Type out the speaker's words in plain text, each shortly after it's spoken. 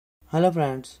Hello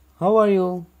friends, how are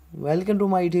you? Welcome to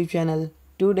my YouTube channel.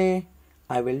 Today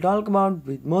I will talk about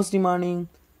with most demanding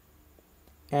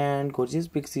and gorgeous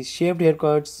pixie shaped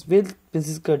haircuts with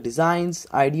princess cut designs,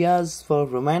 ideas for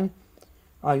women.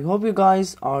 I hope you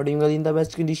guys are doing well in the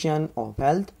best condition of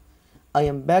health. I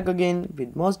am back again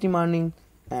with most demanding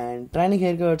and trending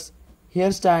haircuts,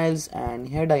 hairstyles and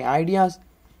hair dye ideas.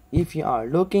 If you are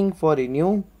looking for a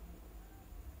new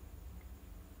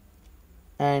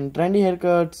and trendy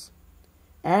haircuts,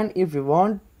 and if you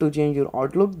want to change your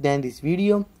outlook, then this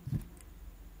video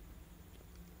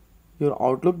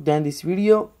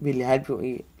will help you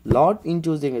a lot in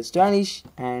choosing a stylish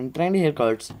and trendy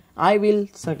haircuts. I will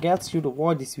suggest you to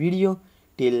watch this video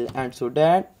till end so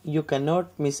that you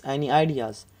cannot miss any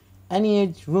ideas. Any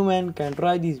age woman can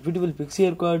try these beautiful pixie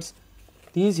haircuts.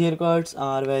 These haircuts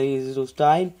are very easy to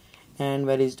style and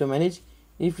very easy to manage.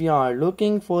 If you are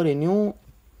looking for a new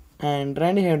and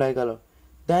trendy hair dye color,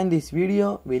 then this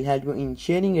video will help you in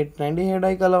sharing a trendy hair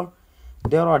dye color.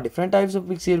 There are different types of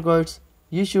pixie haircuts.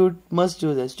 You must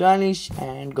choose a stylish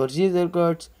and gorgeous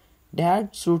haircuts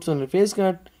that suits on your face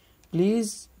cut.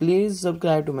 Please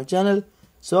subscribe to my channel.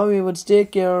 So viewers,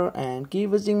 take care and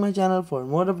keep visiting my channel for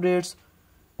more updates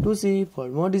to see for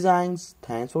more designs.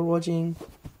 Thanks for watching.